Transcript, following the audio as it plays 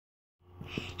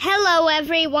Hello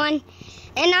everyone,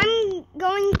 and I'm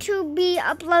going to be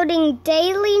uploading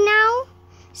daily now,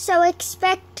 so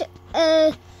expect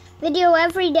a video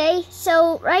every day.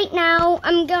 So right now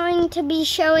I'm going to be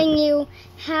showing you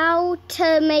how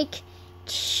to make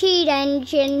cheat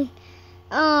engine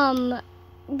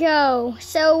go.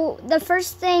 So the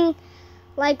first thing,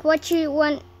 like what you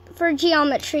want for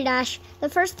Geometry Dash, the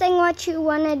first thing what you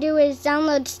want to do is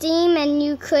download Steam, and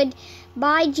you could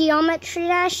buy Geometry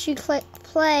Dash. You click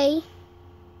play,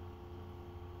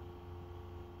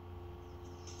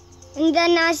 and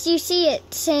then as you see,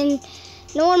 it's in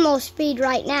normal speed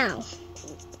right now.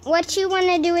 What you want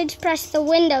to do is press the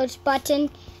Windows button,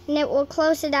 and it will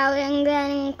close it out, and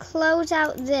then close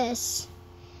out this,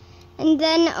 and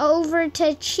then over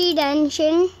to cheat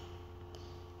engine.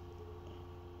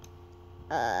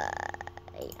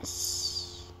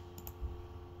 Yes.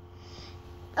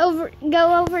 Go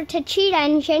over to cheat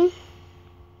engine.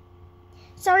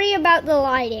 Sorry about the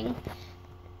lighting.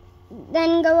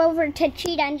 Then go over to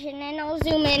cheat engine, and I'll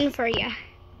zoom in for you.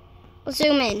 I'll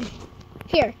zoom in.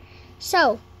 Here.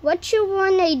 So, what you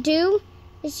want to do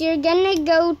is you're going to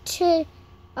go to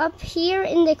up here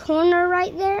in the corner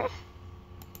right there.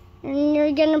 And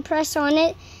you're going to press on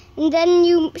it. And then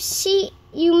you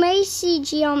may see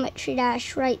Geometry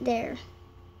Dash right there.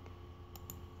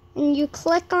 And you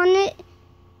click on it,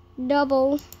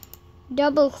 double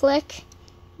click,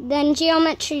 then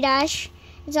Geometry Dash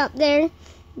is up there.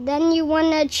 Then you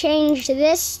want to change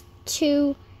this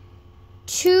to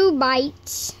 2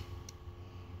 bytes,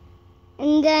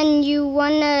 and then you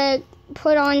want to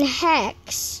put on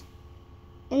hex,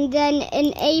 and then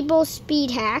enable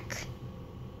speed hack,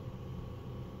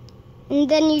 and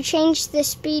then you change the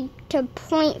speed to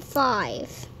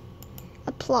 0.5,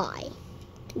 apply.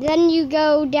 Then you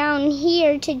go down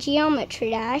here to Geometry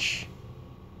Dash.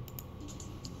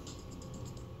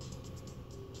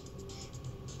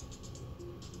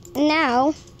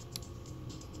 Now,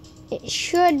 it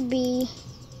should be,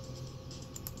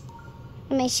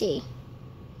 let me see.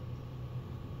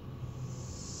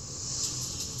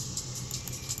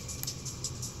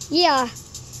 Yeah,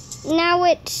 now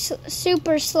it's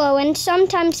super slow, and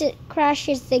sometimes it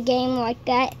crashes the game like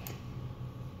that.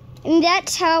 And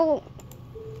that's how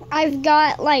I've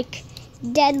got like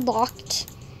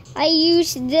deadlocked. I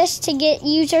use this to get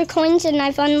user coins, and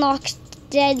I've unlocked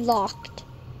deadlocked.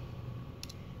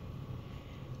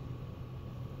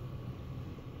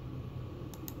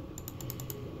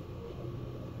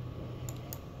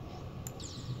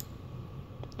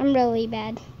 I'm really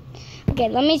bad. Okay,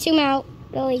 let me zoom out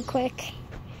really quick.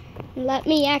 Let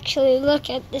me actually look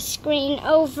at the screen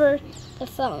over the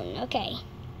phone. Okay.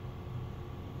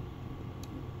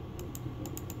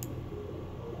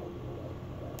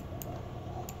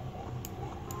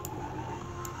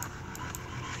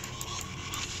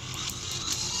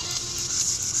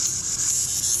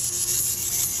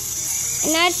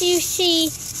 And as you see,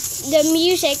 the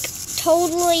music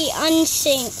totally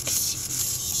unsyncs.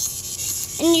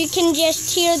 And you can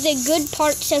just hear the good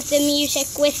parts of the music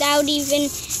without even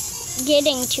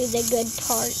getting to the good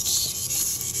parts.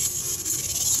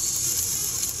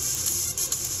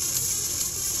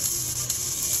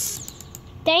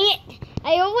 Dang it!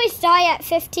 I always die at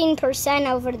 15%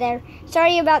 over there.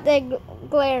 Sorry about the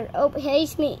glare. Oh,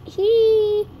 here's me.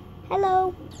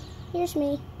 Hello. Here's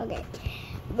me. Okay.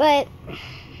 But,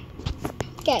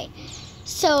 okay.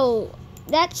 So,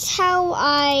 that's how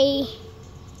I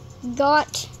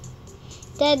got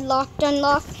deadlocked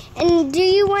unlocked. And do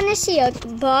you want to see a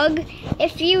bug?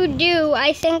 If you do,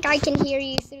 I think I can hear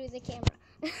you through the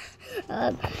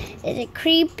camera. Is it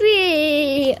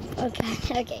creepy?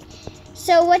 Okay.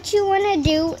 So what you want to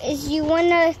do is you want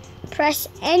to press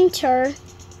enter.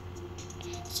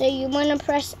 So you want to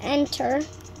press enter,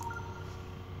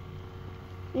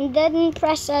 and then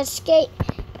press escape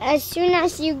as soon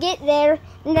as you get there,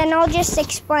 and then I'll just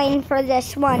explain for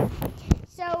this one.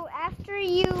 So after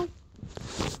you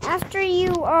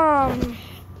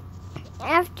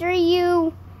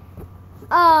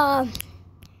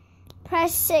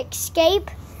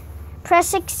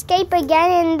press escape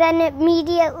again, and then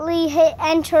immediately hit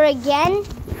enter again,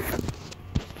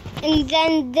 and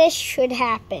then this should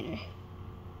happen.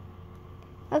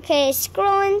 Okay,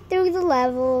 scrolling through the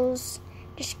levels,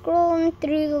 just scrolling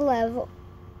through the level.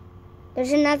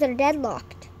 There's another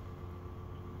deadlocked.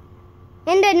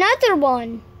 And another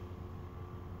one.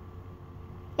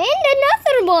 And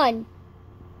another one.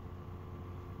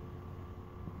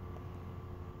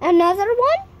 Another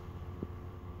one.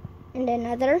 And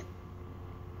another.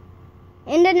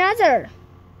 And another.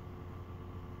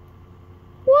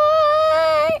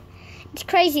 What? It's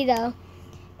crazy though.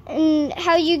 And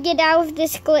how you get out of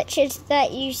this glitch is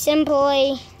that you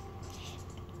simply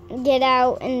get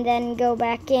out and then go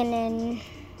back in, and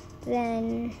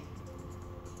then,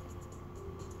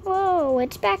 whoa,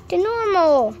 it's back to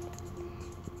normal.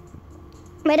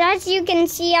 But as you can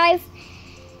see, I've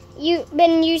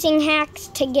been using hacks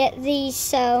to get these,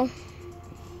 so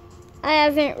I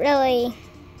haven't really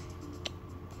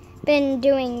been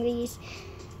doing these.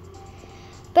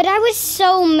 But I was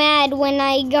so mad when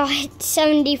I got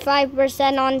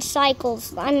 75% on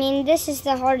cycles. I mean, this is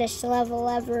the hardest level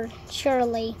ever,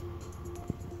 surely.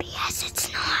 But yes, it's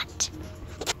not.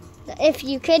 If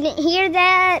you couldn't hear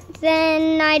that,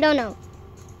 then I don't know.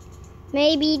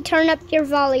 Maybe turn up your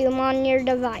volume on your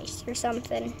device or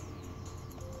something.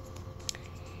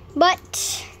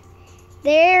 But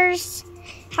there's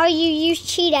how you use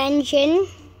Cheat Engine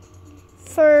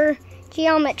for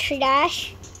Geometry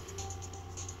Dash.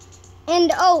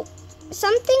 And oh,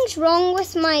 something's wrong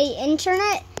with my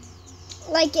internet.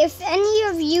 Like, if any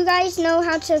of you guys know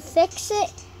how to fix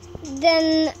it,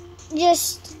 then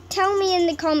just tell me in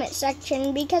the comment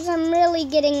section, because I'm really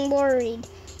getting worried.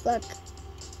 Look,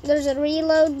 there's a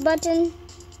reload button.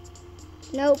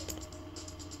 Nope.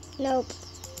 Nope.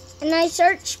 And I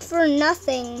searched for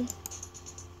nothing.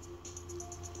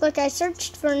 Look, I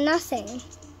searched for nothing.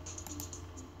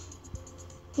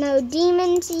 No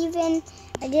demons even.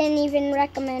 I didn't even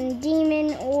recommend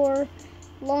demon or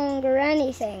long or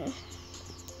anything.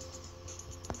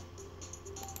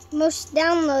 Most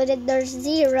downloaded, there's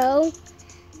 0.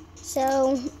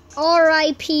 So,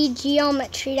 RIP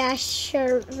Geometry Dash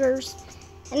servers.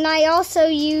 And I also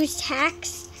used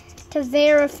hacks to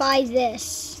verify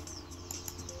this.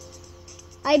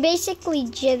 I basically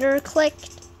jitter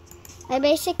clicked. I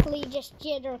basically just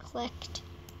jitter clicked.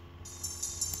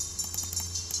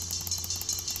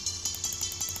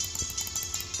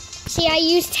 See, I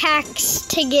used hacks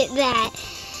to get that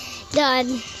done.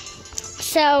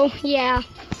 So, yeah.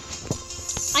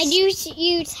 I do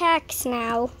use hacks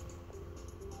now.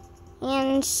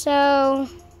 And so,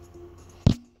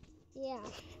 yeah.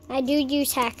 I do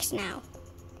use hacks now.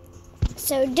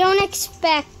 So, don't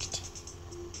expect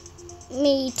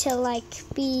me to, like,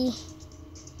 be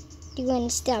doing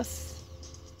stuff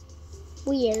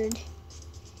weird.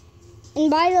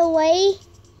 And by the way,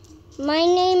 my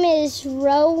name is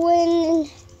Rowan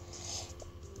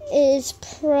is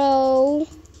Pro,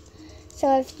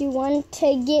 so if you want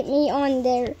to get me on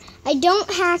there, I don't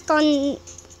hack on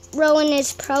Rowan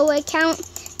is Pro account,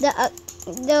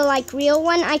 the like real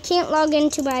one. I can't log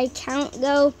into my account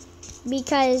though,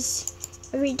 because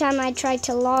every time I try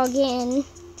to log in,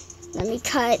 let me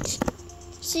cut.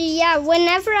 So yeah,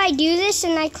 whenever I do this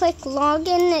and I click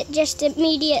login, it just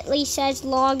immediately says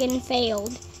login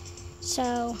failed.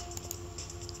 So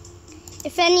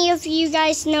if any of you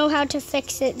guys know how to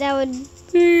fix it, that would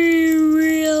be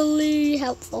really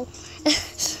helpful.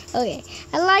 Okay,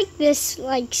 I like this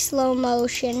like slow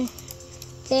motion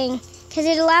thing because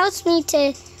it allows me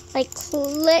to like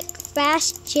click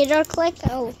fast jitter click.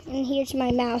 Oh, and here's my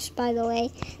mouse, by the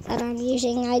way, that I'm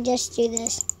using. I just do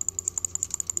this.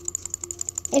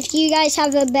 If you guys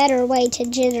have a better way to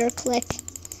jitter click,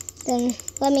 then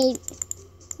let me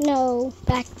know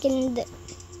back in the...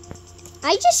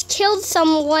 I just killed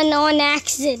someone on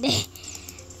accident.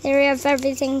 There we have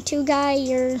everything. 2 guy,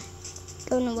 you're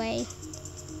going away.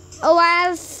 Oh,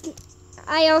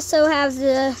 I also have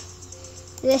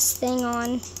this thing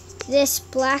on. This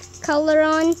black color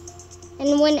on.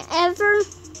 And whenever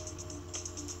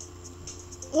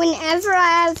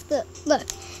I have the... Look,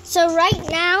 so right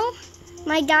now,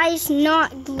 my guy's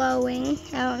not glowing.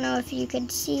 I don't know if you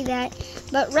could see that.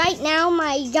 But right now,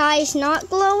 my guy's not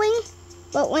glowing.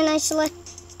 But when I select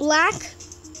black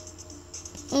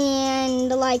and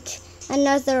like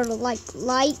another like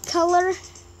light color,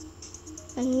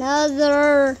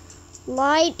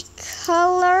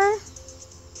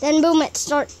 then boom, it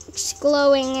starts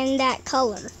glowing in that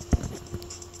color.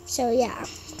 So yeah.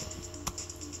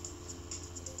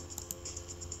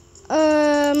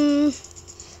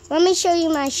 Let me show you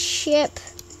my ship.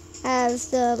 I have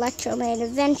the Electroman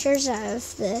Adventures. I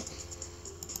have the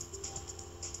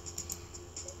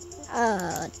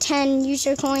 10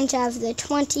 user coins. I have the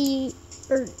 20,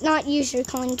 or not user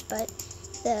coins, but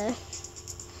the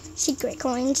secret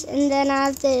coins. And then I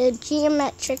have the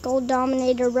Geometrical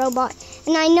Dominator Robot.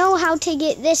 And I know how to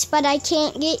get this, but I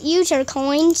can't get user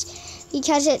coins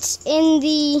because it's in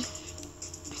the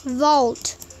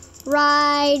vault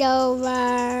right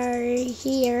over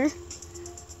here.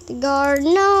 The guard,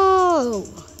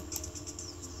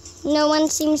 no one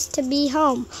seems to be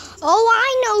home. Oh,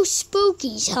 I know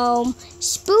Spooky's home.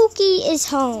 Spooky is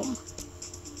home.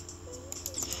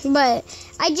 but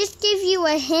I just give you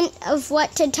a hint of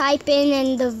what to type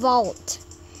in the vault.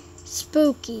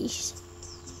 Spookies.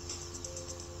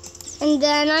 And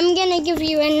then I'm gonna give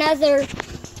you another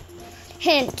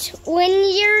hint. When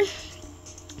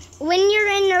you're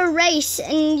in a race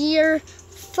and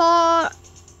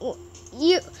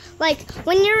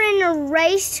when you're in a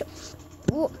race,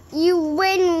 you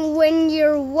win when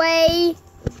you're way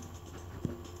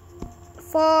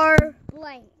far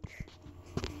blank.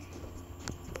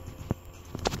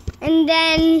 And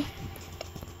then,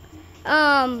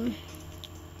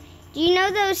 do you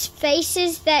know those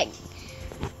faces that,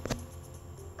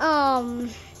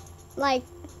 like,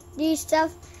 do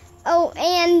stuff? Oh,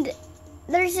 and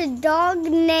there's a dog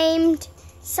named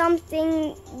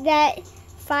something that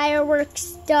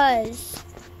fireworks does.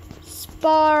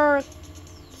 Sparky.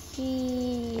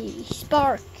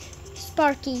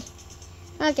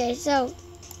 Okay, so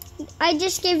I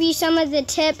just give you some of the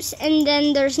tips, and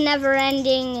then there's never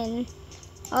ending and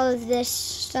all of this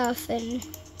stuff, and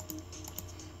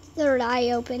third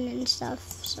eye open and stuff,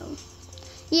 so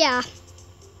yeah.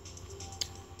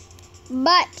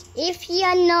 But if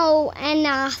you know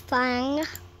anything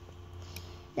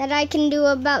that I can do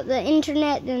about the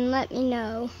internet, then let me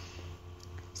know.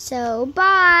 So,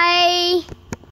 bye!